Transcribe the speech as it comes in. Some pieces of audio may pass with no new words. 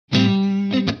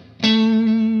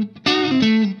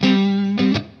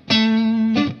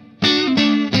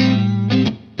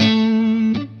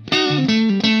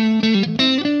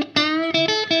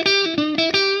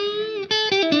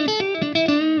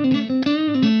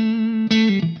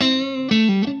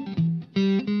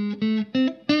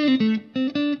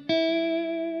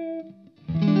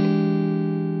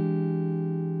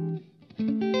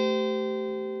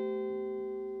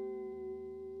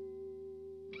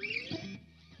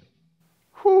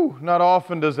whew, not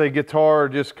often does a guitar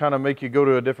just kind of make you go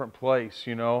to a different place,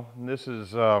 you know. And this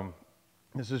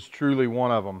is truly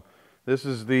one of them. This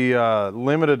is the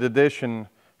limited edition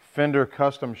Fender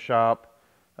Custom Shop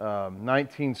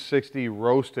 1960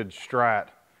 Roasted Strat,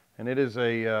 and it is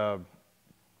a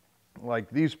like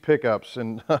these pickups,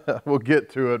 and we'll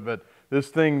get to it, but this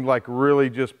thing like really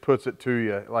just puts it to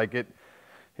you. Like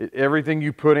everything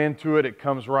you put into it, it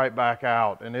comes right back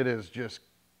out, and it is just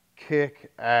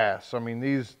kick ass. I mean,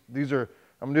 these are,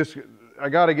 I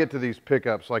got to get to these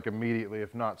pickups like immediately,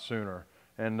 if not sooner.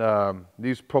 And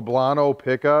these Poblano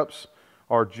pickups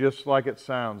are just like it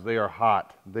sounds. They are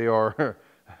hot. They are,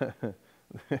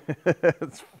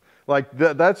 it's like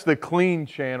that's the clean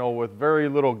channel with very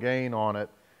little gain on it.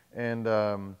 And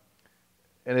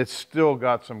it's still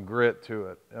got some grit to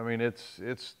it. I mean, it's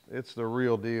the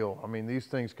real deal. I mean, these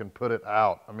things can put it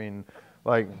out. I mean,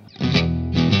 like,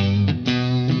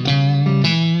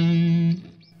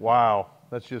 wow,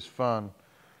 that's just fun.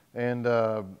 And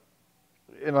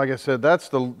like I said, that's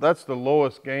the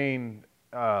lowest gain,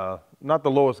 not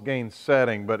the lowest gain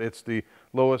setting, but it's the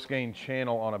lowest gain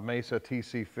channel on a Mesa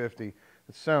TC50.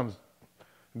 It sounds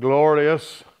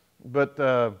glorious,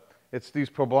 but it's these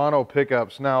Poblano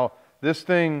pickups. Now, this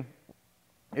thing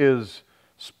is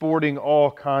sporting all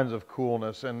kinds of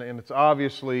coolness, and it's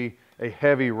obviously a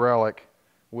heavy relic,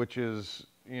 which is,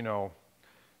 you know,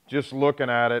 just looking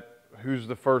at it, who's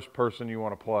the first person you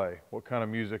want to play? What kind of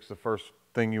music's the first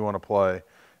thing you want to play?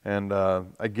 And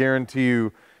I guarantee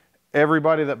you,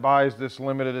 everybody that buys this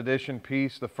limited edition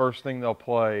piece, the first thing they'll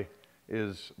play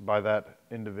is by that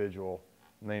individual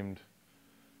named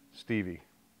Stevie.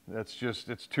 That's just,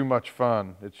 it's too much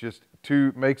fun. It's just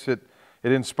it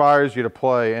inspires you to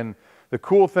play. And the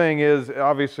cool thing is,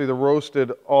 obviously, the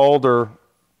roasted alder,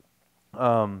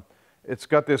 it's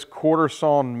got this quarter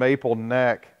sawn maple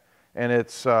neck, and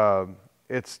it's the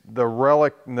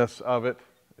relicness of it,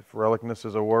 if relicness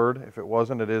is a word, if it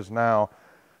wasn't, it is now,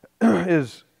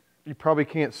 is, you probably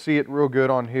can't see it real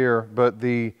good on here, but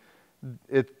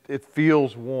it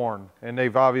feels worn, and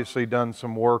they've obviously done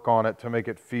some work on it to make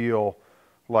it feel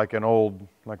like an old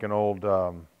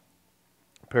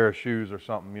pair of shoes or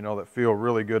something, you know, that feel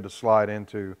really good to slide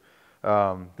into.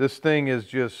 This thing is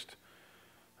just,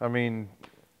 I mean,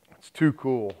 it's too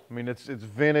cool. I mean, it's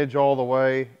vintage all the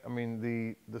way. I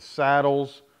mean, the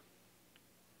saddles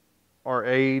are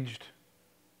aged,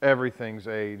 everything's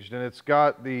aged, and it's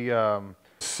got the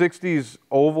 60s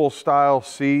oval style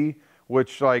C,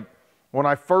 which, like, when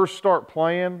I first start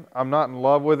playing, I'm not in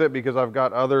love with it because I've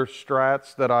got other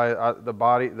Strats that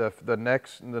the neck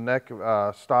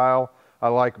style I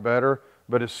like better.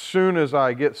 But as soon as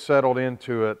I get settled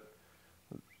into it,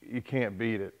 you can't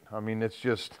beat it. I mean, it's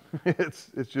just it's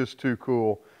just too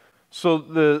cool.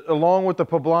 So along with the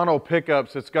Poblano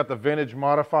pickups, it's got the vintage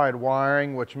modified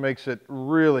wiring, which makes it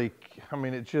really, I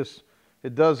mean,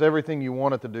 it does everything you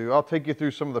want it to do. I'll take you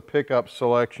through some of the pickup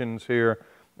selections here,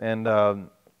 and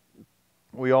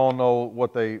we all know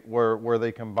what where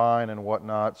they combine and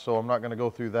whatnot, so I'm not going to go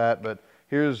through that, but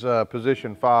here's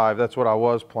position 5. That's what I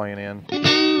was playing in.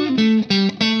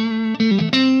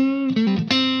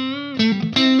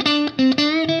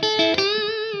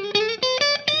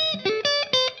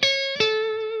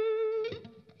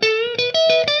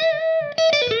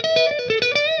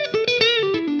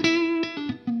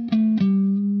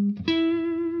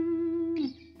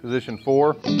 Position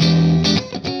 4.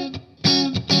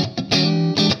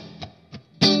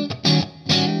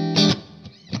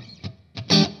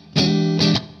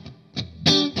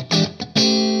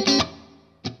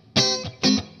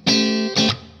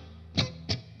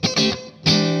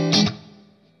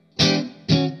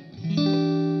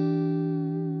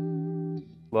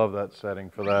 Love that setting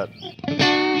for that.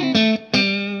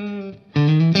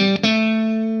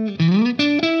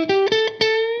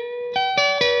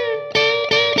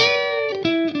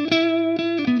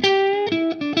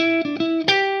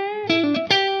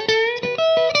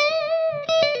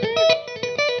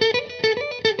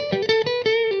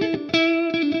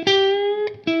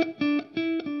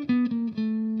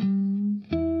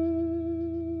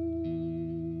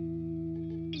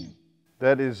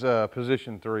 That is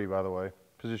position 3, by the way.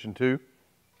 Position 2.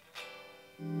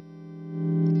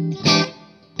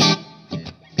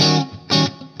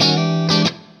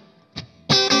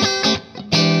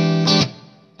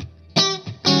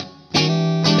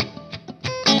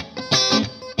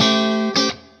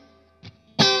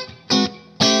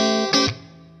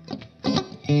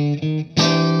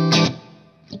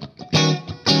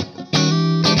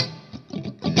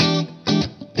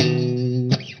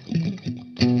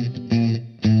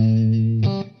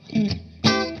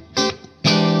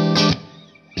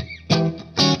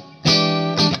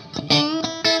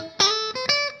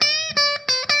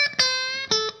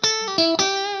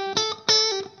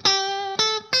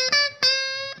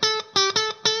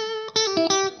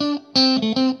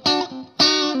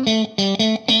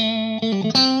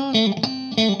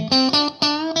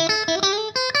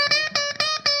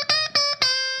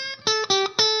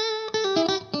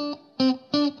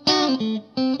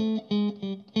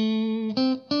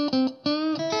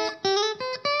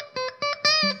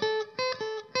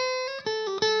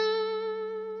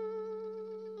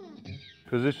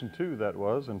 Position 2 that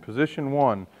was, and position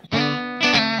 1.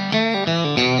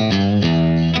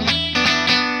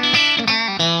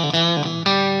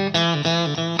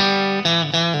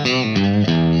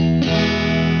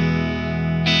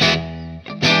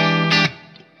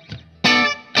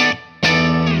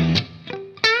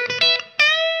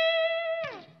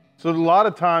 So a lot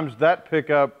of times that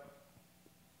pickup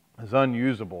is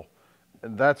unusable,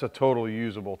 and that's a total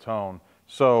usable tone.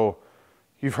 So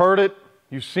you've heard it,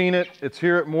 you've seen it, it's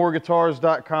here at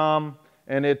moreguitars.com,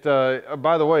 and it,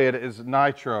 by the way, it is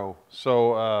nitro,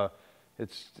 so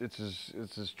it's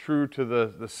as true to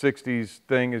the 60s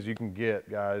thing as you can get,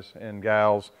 guys and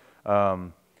gals.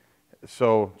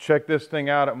 So check this thing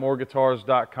out at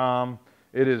moreguitars.com.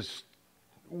 It is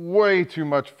way too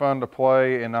much fun to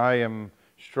play, and I am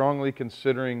strongly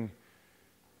considering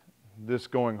this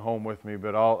going home with me,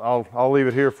 but I'll leave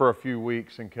it here for a few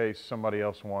weeks in case somebody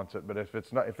else wants it. But if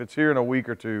it's here in a week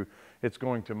or two, it's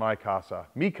going to mi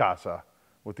casa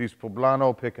with these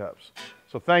Poblano pickups.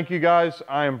 So thank you guys.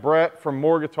 I am Brett from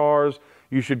More Guitars.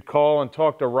 You should call and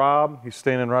talk to Rob. He's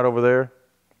standing right over there,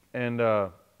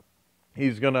 and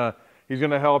he's gonna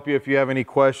help you if you have any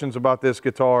questions about this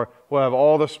guitar. We'll have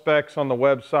all the specs on the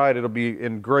website. It'll be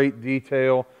in great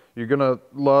detail. You're gonna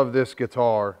love this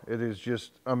guitar. It is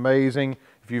just amazing.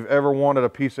 If you've ever wanted a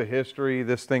piece of history,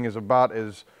 this thing is about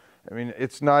as, I mean,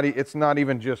 it's not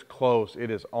even just close.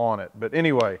 It is on it. But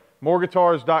anyway,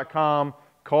 moreguitars.com.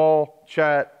 Call,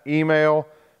 chat, email.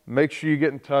 Make sure you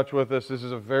get in touch with us. This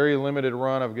is a very limited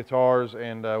run of guitars,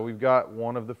 and we've got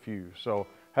one of the few. So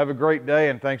have a great day,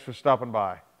 and thanks for stopping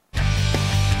by.